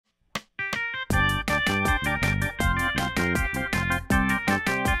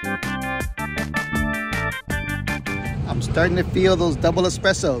starting to feel those double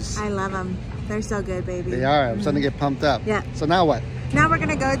espressos. I love them. They're so good, baby. They are. I'm starting to get pumped up. Yeah. So now what? Now we're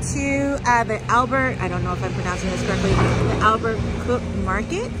gonna go to the Albert. I don't know if I'm pronouncing this correctly. The Albert Cuyp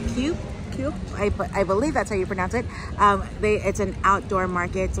Market. Cuyp. I believe that's how you pronounce it. It's an outdoor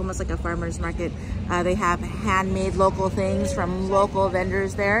market. It's almost like a farmer's market. They have handmade local things from local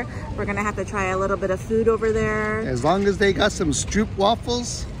vendors there. We're gonna have to try a little bit of food over there. As long as they got some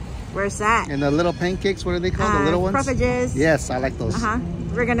Stroopwafels. Where's that? And the little pancakes, what are they called? The little ones? Proffertjes. Yes, I like those.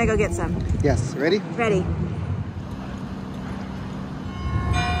 We're gonna go get some. Yes, ready? Ready.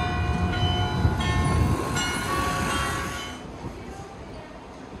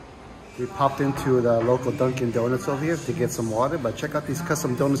 We popped into the local Dunkin' Donuts over here to get some water, but check out these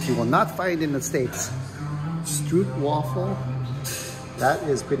custom donuts you will not find in the States. Stroopwafel, that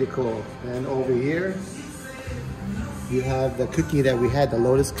is pretty cool. And over here, you have the cookie that we had, the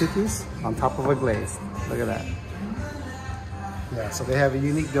lotus cookies, on top of a glaze. Look at that. Yeah, so they have a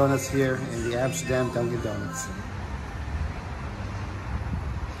unique donuts here in the Amsterdam Dunkin' Donuts.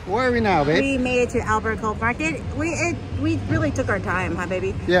 Where are we now, babe? We made it to Albert Cuyp Market. We really took our time, huh,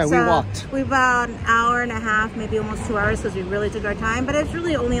 baby? Yeah, we walked. We about an hour and a half, maybe almost 2 hours, because we really took our time. But it's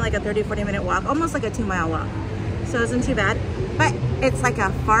really only like a 30-40 minute walk, almost like a 2-mile walk. So it isn't too bad. But it's like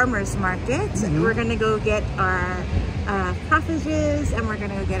a farmer's market. We're gonna go get our Proffertjes, and we're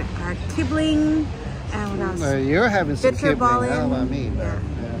gonna go get our kibling. And what else? You're having some kibling. How about me? Yeah.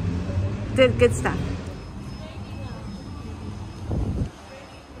 Good stuff.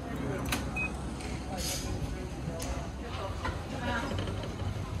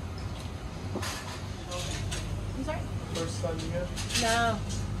 No.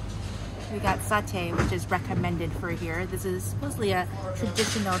 We got satay, which is recommended for here. This is supposedly a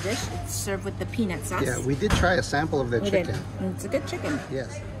traditional dish. It's served with the peanut sauce. Yeah, we did try a sample of their chicken. And it's a good chicken.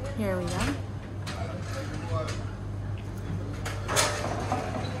 Yes. Here we go.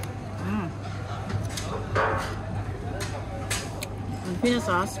 And peanut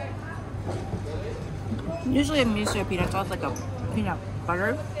sauce. Usually I'm used to a peanut sauce, like a peanut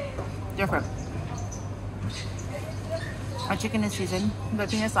butter. Different. Our chicken is seasoned. The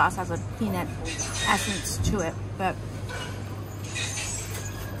peanut sauce has a peanut essence to it, but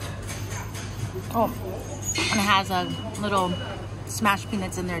and it has a little smashed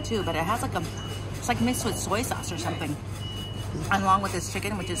peanuts in there too. But it has like it's like mixed with soy sauce or something, along with this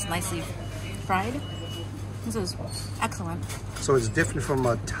chicken, which is nicely fried. This is excellent. So it's different from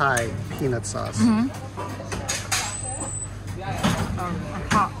a Thai peanut sauce.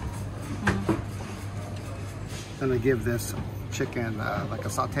 Hot. Gonna give this chicken like a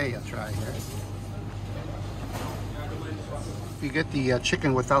saute a try here. If you get the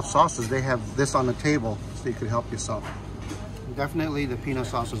chicken without sauces, they have this on the table so you could help yourself. Definitely the peanut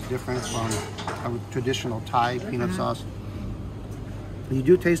sauce is different from a traditional Thai peanut sauce. You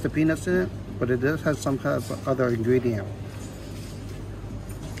do taste the peanuts in it, but it does have some kind of other ingredient.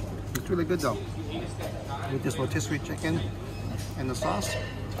 It's really good though. With this rotisserie chicken and the sauce.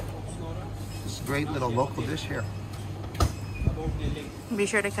 It's a great little local dish here. Be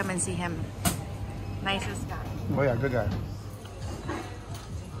sure to come and see him. Nicest guy. Oh yeah, good guy.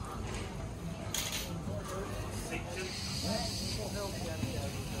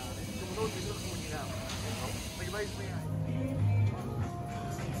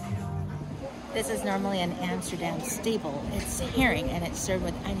 This is normally an Amsterdam staple. It's herring and it's served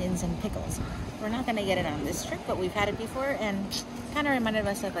with onions and pickles. We're not gonna get it on this trip, but we've had it before and kind of reminded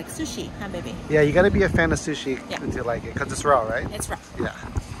us of like sushi, huh, baby? Yeah, you gotta be a fan of sushi to like it, because it's raw, right? It's raw. Yeah.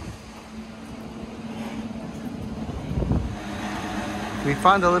 We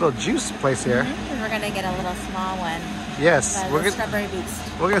found a little juice place here. And we're gonna get a little small one. Yes, we're gonna strawberry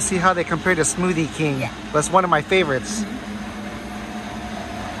boost. We're gonna see how they compare to Smoothie King. Yeah. That's one of my favorites.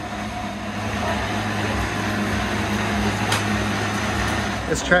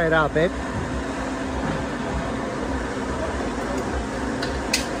 Let's try it out, babe.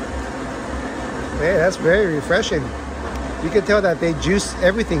 Hey, that's very refreshing. You can tell that they juice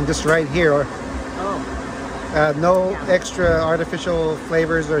everything just right here. No extra artificial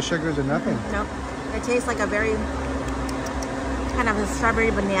flavors or sugars or nothing. Nope. It tastes like a very kind of a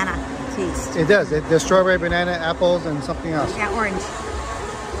strawberry banana taste. It does. There's strawberry, banana, apples, and something else. Yeah, orange.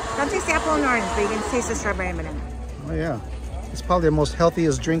 Don't taste the apple and orange, but you can taste the strawberry and banana. Oh yeah. It's probably the most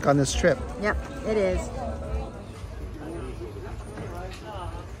healthiest drink on this trip. Yep, it is.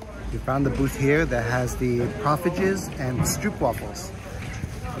 We found the booth here that has the Proffertjes and Stroopwafels.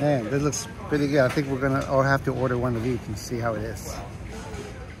 Man, this looks pretty good. I think we're gonna all have to order one of each and see how it is.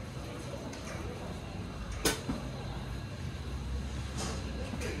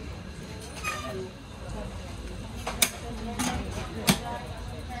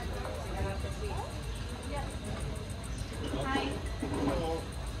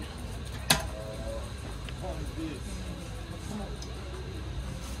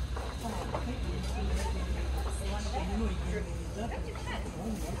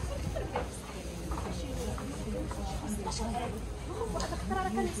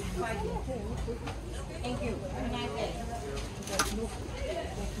 Thank you.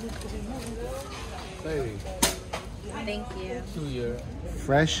 Hey. Thank you. Duyer.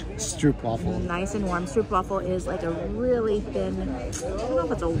 Fresh Stroopwafel. Nice and warm. Stroopwafel is like a really thin, I don't know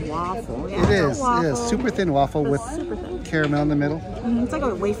if it's a waffle. Yeah, It it's is. a waffle. It is. Super thin waffle with Super thin. caramel in the middle. It's like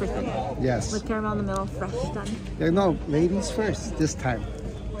a wafer thin. Yes. With caramel in the middle, fresh done. Yeah, no, ladies first this time.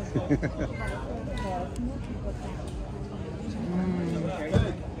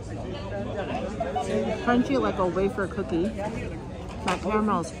 Crunchy like a wafer cookie. That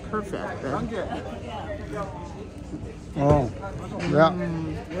caramel is perfect. Oh, yeah.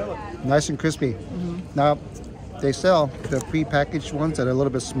 Nice and crispy. Now, they sell the pre-packaged ones that are a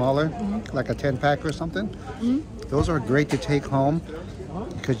little bit smaller, like a 10-pack or something. Those are great to take home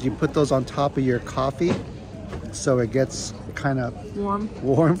because you put those on top of your coffee so it gets kind of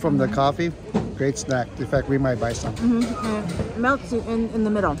warm from the coffee. Great snack. In fact, we might buy some. It melts in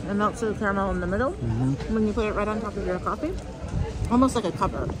the middle. It melts the caramel in the middle when you put it right on top of your coffee. Almost like a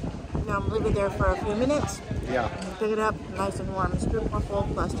cover. Now leave it there for a few minutes. Yeah. Pick it up, nice and warm.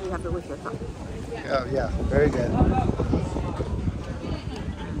 Stroopwafel, plus you have it with your cup. Yeah, very good.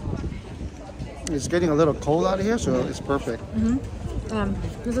 It's getting a little cold out of here, so it's perfect.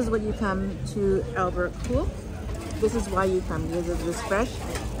 This is what you come to Albert Cool. This is why you come, because it is fresh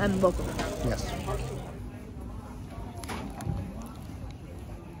and local. Yes.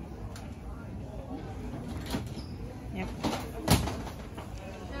 Yep.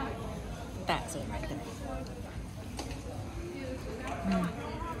 That's it right there.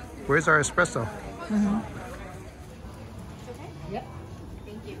 Where's our espresso? Yep.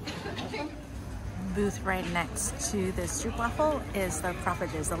 Thank you. Booth right next to the Stroopwafel is the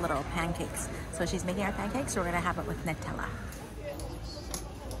Proffertjes, the little pancakes. So she's making our pancakes, so we're gonna have it with Nutella.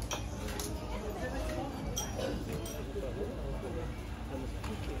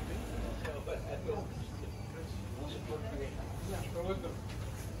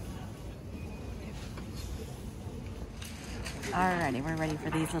 Alrighty, we're ready for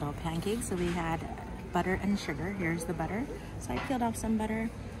these little pancakes. So we had butter and sugar. Here's the butter. So I peeled off some butter.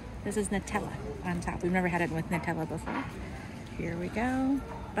 This is Nutella on top. We've never had it with Nutella before. Here we go.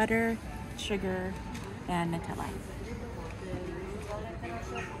 Butter, sugar, and Nutella.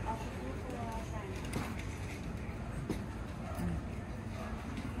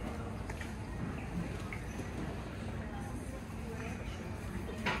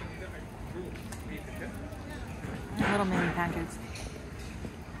 Little mini pancakes.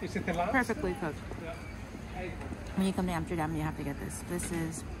 Perfectly cooked. When you come to Amsterdam, you have to get this. This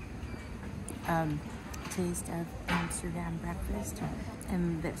is taste of Amsterdam breakfast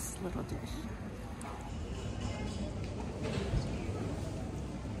in this little dish.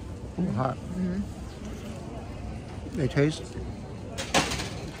 Hot. They taste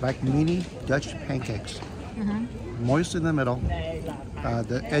like mini Dutch pancakes. Moist in the middle.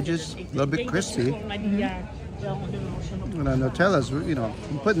 The edges a little bit crispy. And the Nutella's, you know,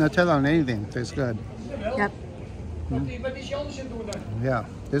 you put Nutella on anything, it tastes good. Yep. Yeah,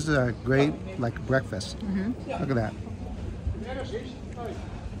 this is a great, like, breakfast. Look at that.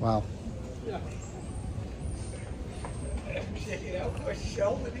 Wow.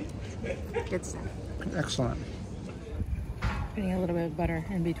 Good stuff. Excellent. Putting a little bit of butter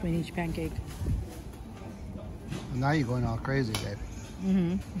in between each pancake. Now you're going all crazy, babe.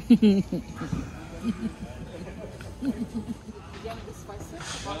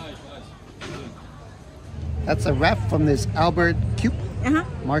 That's a wrap from this Albert Cuyp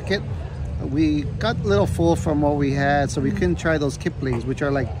Market. We got a little full from what we had, so we couldn't try those kiplings, which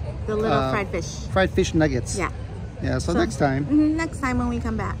are like the little fried fish nuggets. Yeah. Yeah, so next time. Next time when we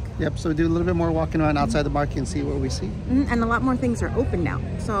come back. Yep, so we do a little bit more walking around outside the market and see what we see. And a lot more things are open now.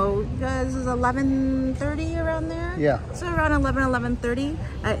 So this is 11:30 around there? Yeah. So around 11:30.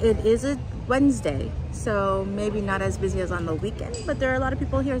 It is a Wednesday, so maybe not as busy as on the weekend, but there are a lot of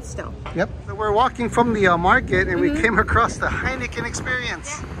people here still. Yep. So we're walking from the market and we came across the Heineken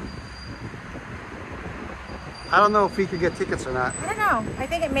experience. Yeah. I don't know if we could get tickets or not. I don't know. I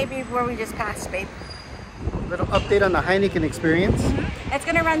think it may be where we just passed, babe. Little update on the Heineken experience. It's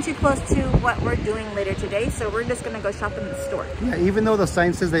gonna run too close to what we're doing later today, so we're just gonna go shop in the store. Yeah, even though the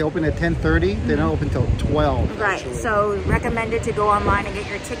sign says they open at 10:30, they don't open till 12. Right, actually. so recommended to go online and get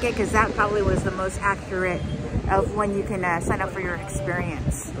your ticket because that probably was the most accurate of when you can sign up for your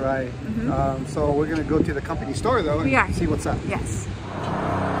experience. Right. So we're gonna go to the company store though and see what's up. Yes.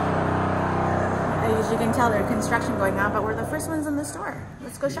 As you can tell, there's construction going on, but we're the first ones in the store.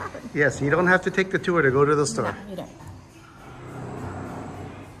 Let's go shopping. Yes, you don't have to take the tour to go to the store. No, you don't.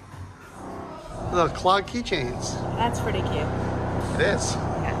 Little clog keychains. That's pretty cute. this.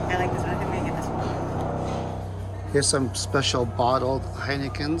 Yeah, I like this one. I think I'm gonna get this one. Here's some special bottled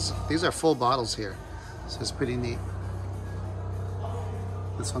Heinekens. These are full bottles here, so it's pretty neat.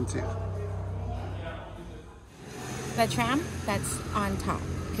 This one too. The tram that's on top,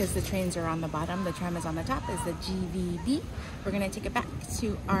 because the trains are on the bottom, the tram is on the top, is the GVB. We're gonna take it back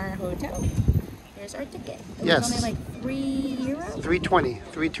to our hotel. Here's our ticket. It was only like €3.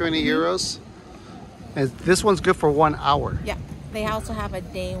 320 euros. And this one's good for 1 hour. Yeah, they also have a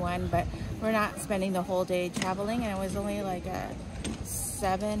day one, but we're not spending the whole day traveling, and it was only like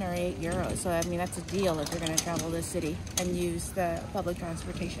 €7 or €8. So I mean, that's a deal if you're going to travel this city and use the public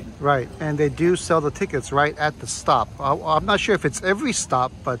transportation. Right, and they do sell the tickets right at the stop. I'm not sure if it's every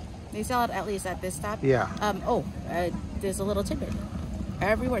stop, but they sell it at least at this stop. Yeah. There's a little tidbit.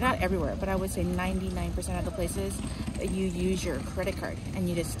 Everywhere, not everywhere, but I would say 99% of the places you use your credit card and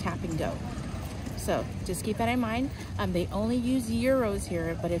you just tap and go. So just keep that in mind. They only use euros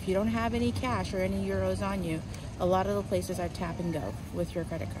here, but if you don't have any cash or any euros on you, a lot of the places are tap and go with your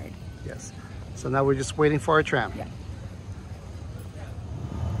credit card. Yes. So now we're just waiting for our tram. Yeah.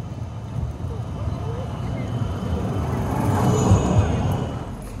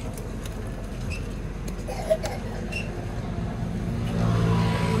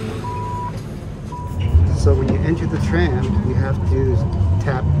 So when you enter the tram, you have to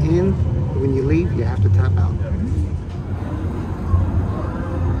tap in. When you leave, you have to tap out.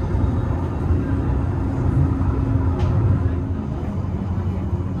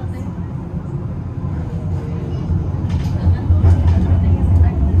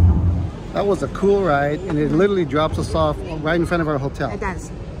 That was a cool ride, and it literally drops us off right in front of our hotel. It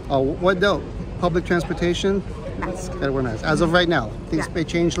does. Oh, what no? Public transportation? Mask. Gotta wear a mask. As of right now. Things may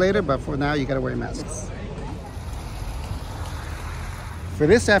change later, but for now, you gotta wear a mask. Yes. For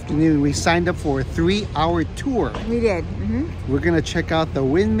this afternoon, we signed up for a 3-hour tour. We did. We're gonna check out the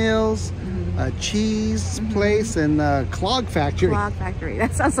Windmills, cheese place, and clog factory. Clog factory.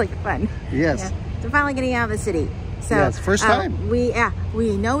 That sounds like fun. Yes. Yeah. So finally getting out of the city. So yes, first time.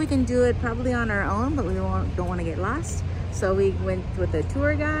 We know we can do it probably on our own, but we don't want to get lost. So we went with a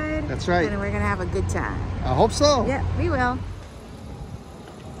tour guide. That's right. And we're gonna have a good time. I hope so. Yeah, we will.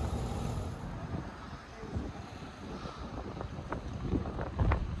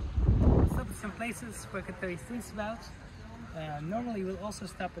 Stop at some places where I can tell you things about. Normally we'll also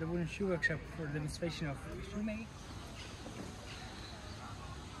stop at a wooden shoe workshop for a demonstration of shoemaking.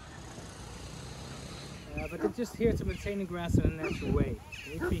 But they're just here to maintain the grass in a natural way.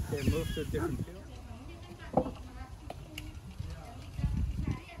 Each week they move to a different field.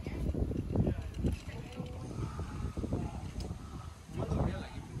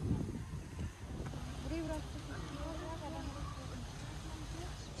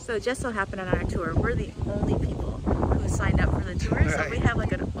 So it just so happened on our tour, we're the only people who signed up for the tour, so we have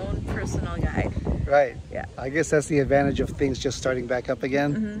like an own personal guide. Right. Yeah. I guess that's the advantage of things just starting back up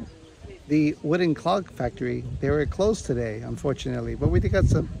again. The wooden clog factory, they were closed today, unfortunately, but we did got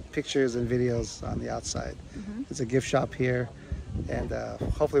some pictures and videos on the outside. It's a gift shop here, and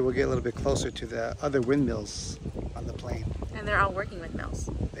hopefully we'll get a little bit closer to the other windmills on the plane. And they're all working windmills,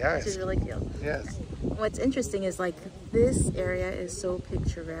 They are. which is really cool. Yes. What's interesting is like this area is so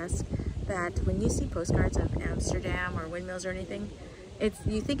picturesque that when you see postcards of Amsterdam or windmills or anything,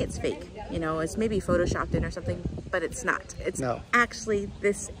 you think it's fake, you know, it's maybe photoshopped in or something, but it's not. It's actually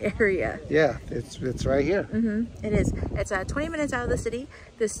this area. Yeah, it's right here. It is. It's 20 minutes out of the city.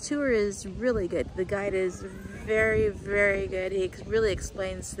 This tour is really good. The guide is very, very good. He really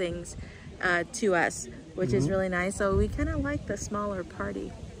explains things to us, which is really nice. So we kind of like the smaller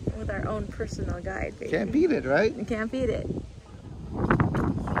party with our own personal guide. Baby. Can't beat it, right? You can't beat it.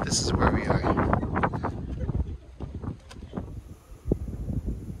 This is where we are.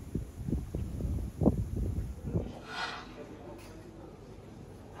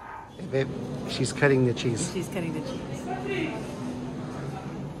 Babe, she's cutting the cheese. She's cutting the cheese.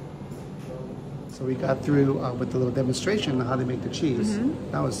 So we got through with the little demonstration on how they make the cheese.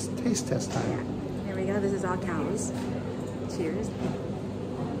 Now it's taste test time. Yeah. Here we go. This is all cows. Cheers.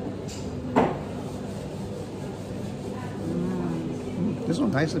 This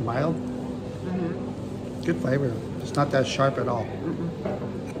one's nice and mild. Good flavor. It's not that sharp at all.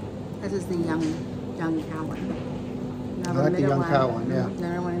 This is the young cow one. I like the young cow one, yeah. The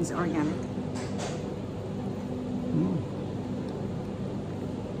other one is organic.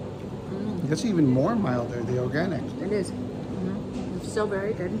 It's even more milder, the organic. It is. It's still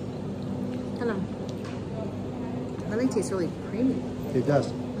very good. Hello. Really tastes really creamy. It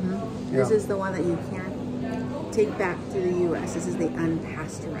does. This is the one that you can't take back to the U.S. This is the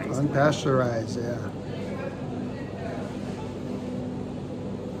unpasteurized. Unpasteurized, yeah.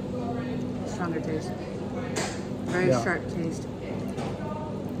 stronger taste. Very sharp taste.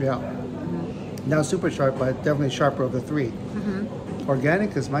 Yeah. Not super sharp, but definitely sharper of the three.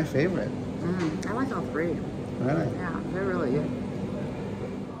 Organic is my favorite. I like all three. Really? Yeah, they're really good.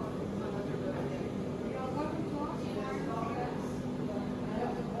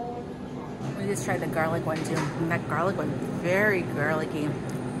 We just tried the garlic one too. And that garlic one, very garlicky.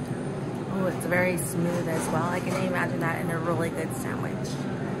 Oh, it's very smooth as well. I can imagine that in a really good sandwich.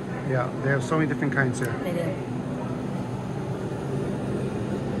 Yeah, they have so many different kinds here. They do.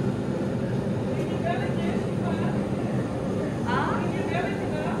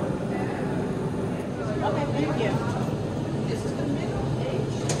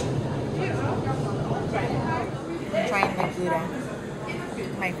 I'm trying the Gouda.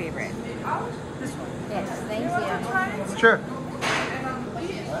 My favorite. This one. Yes, thank you. Sure.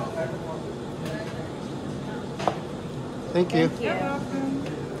 Thank you. Thank you.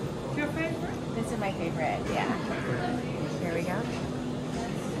 Your favorite? This is my favorite, yeah. Here we go.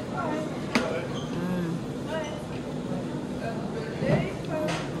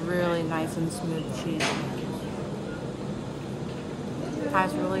 Really nice and smooth cheese.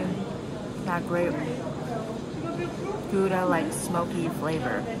 Has really that great Gouda like smoky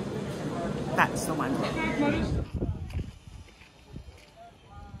flavor. That's the one.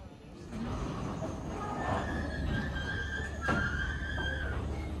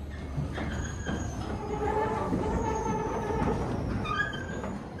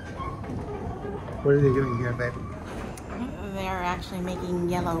 What are they doing here, babe? They're actually making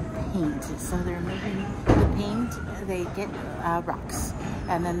yellow paint. So they're making the paint, they get rocks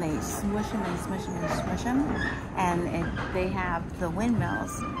and then they smush them and smush them and smush them. And they have the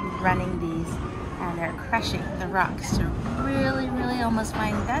windmills running these and they're crushing the rocks to really, really almost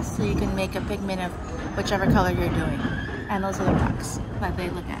fine dust so you can make a pigment of whichever color you're doing. And those are the rocks that they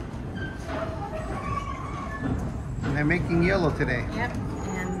look at. And they're making yellow today. Yep,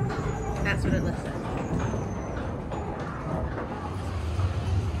 and that's what it looks like.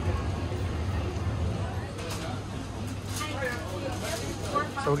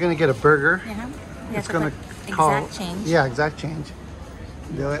 So we're gonna get a burger. Yeah. It's gonna call exact change. Yeah, exact change.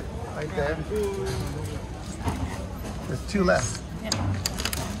 Do it right there. There's two left. Yep.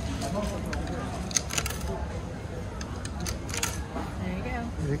 There you go.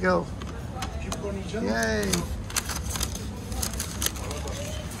 There you go. Yay!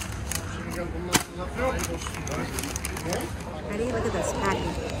 Ready? Look at this patty.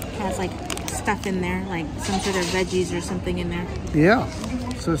 It has like stuff in there, like some sort of veggies or something in there. Yeah.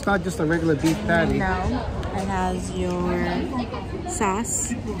 So it's not just a regular beef patty. No. It has your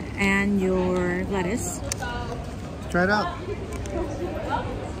sauce and your lettuce. Try it out.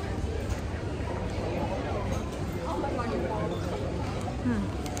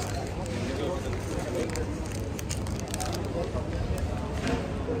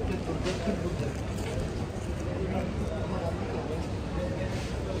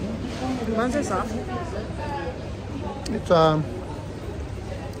 Buns are soft.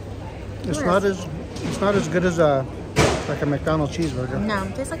 It's not as good as like a McDonald's cheeseburger. No,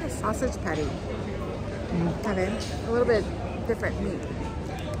 it tastes like a sausage patty. Okay, a little bit different meat.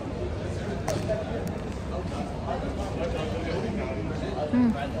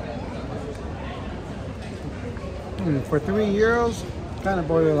 For €3, kind of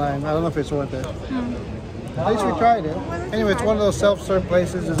borderline. I don't know if it's worth it. At least we tried it. Anyway, it's one of those self-serve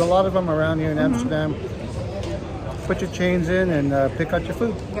places. There's a lot of them around here in Amsterdam. Put your change in and pick out your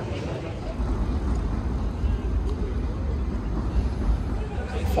food. Yep.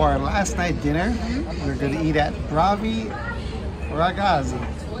 For our last night dinner, we're going to eat at Bravi, Ragazzi.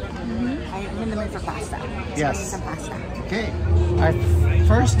 I'm in the mood for pasta. Yes. Some pasta. Okay. Our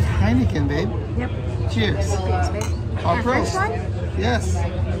first Heineken, babe. Yep. Cheers. Cheers, babe. Our Our first one? Yes.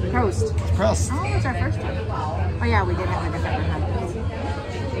 Prost. Prost. Oh, it was our first one. Oh yeah, we did have a different one.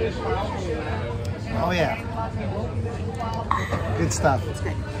 Oh yeah. Good stuff. It's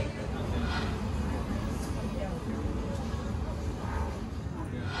good.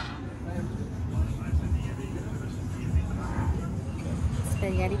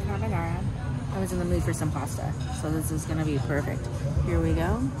 Spaghetti carbonara. I was in the mood for some pasta, so this is gonna be perfect. Here we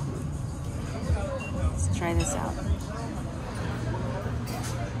go. Let's try this out.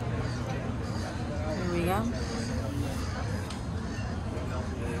 Here we go.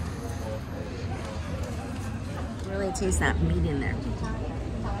 Really taste that meat in there.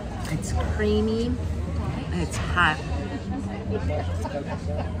 It's creamy. It's hot.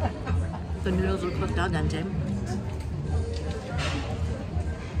 The noodles are cooked al dente.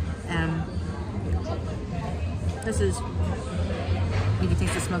 This is You can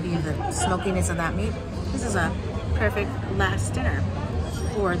taste the smokiness of that meat. This is a perfect last dinner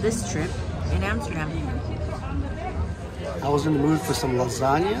for this trip in Amsterdam. I was in the mood for some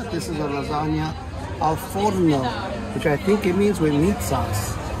lasagna. This is a lasagna al forno, which I think it means with meat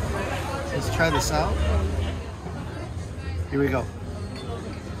sauce. Let's try this out. Here we go.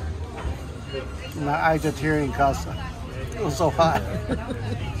 My eyes are tearing because it was so hot.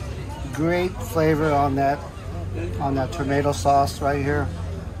 Great flavor on that tomato sauce right here.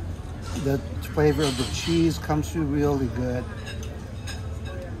 The flavor of the cheese comes through really good.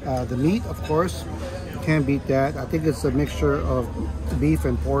 The meat, of course, you can't beat that. I think it's a mixture of beef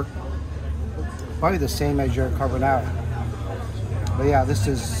and pork. Probably the same as your carbonara. But yeah, this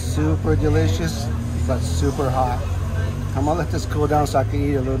is super delicious, but super hot. I'm gonna let this cool down so I can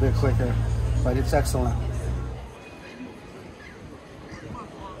eat a little bit quicker, but it's excellent.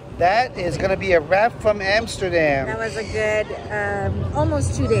 That is gonna be a wrap from Amsterdam. That was a good,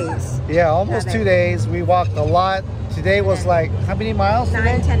 almost 2 days. Yeah, almost 2 days. We walked a lot. Today was like, how many miles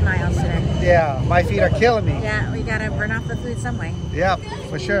today? 9-10 miles today. Yeah, my feet are killing me. Yeah, we gotta burn off the food some way. Yeah,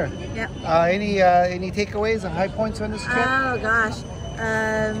 for sure. Yep. Any takeaways or high points on this trip? Oh gosh,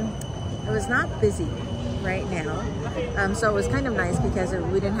 it was not busy right now, so it was kind of nice because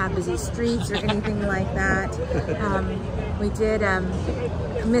we didn't have busy streets or anything like that. We did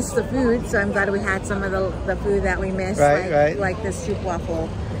miss the food, so I'm glad we had some of the food that we missed, like the Stroopwafel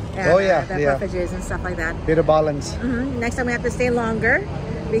and the Proffertjes and stuff like that. Bit of balance. Next time we have to stay longer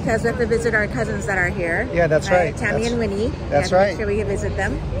because we have to visit our cousins that are here. Yeah, that's right. Tammy and Winnie. That's right. Make sure we can visit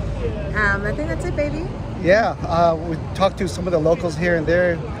them. I think that's it, baby. Yeah, we talked to some of the locals here, and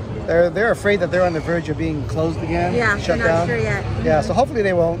they're afraid that they're on the verge of being closed again. Yeah, shut they're down. not sure yet. Yeah, so hopefully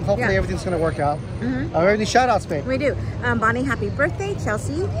they won't. Hopefully everything's going to work out. Any shout outs, babe? We do. Bonnie, happy birthday.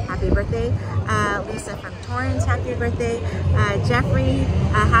 Chelsea, happy birthday. Lisa from Torrance, happy birthday. Jeffrey,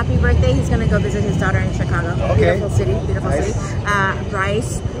 happy birthday. He's going to go visit his daughter in Chicago. Okay. Beautiful city, beautiful Nice. city.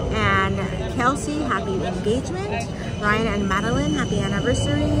 Bryce and Kelsey, happy engagement. Ryan and Madeline, happy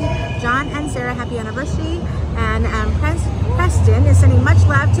anniversary. John and Sarah, happy anniversary. And Preston is sending much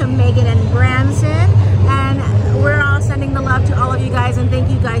love to Megan and Branson. And we're all sending the love to all of you guys, and thank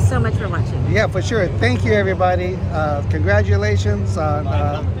you guys so much for watching. Yeah, for sure. Thank you, everybody. Congratulations on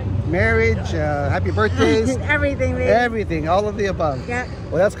marriage, happy birthdays. Everything, baby. Everything, all of the above. Yeah.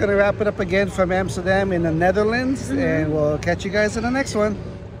 Well, that's going to wrap it up again from Amsterdam in the Netherlands, and we'll catch you guys in the next one.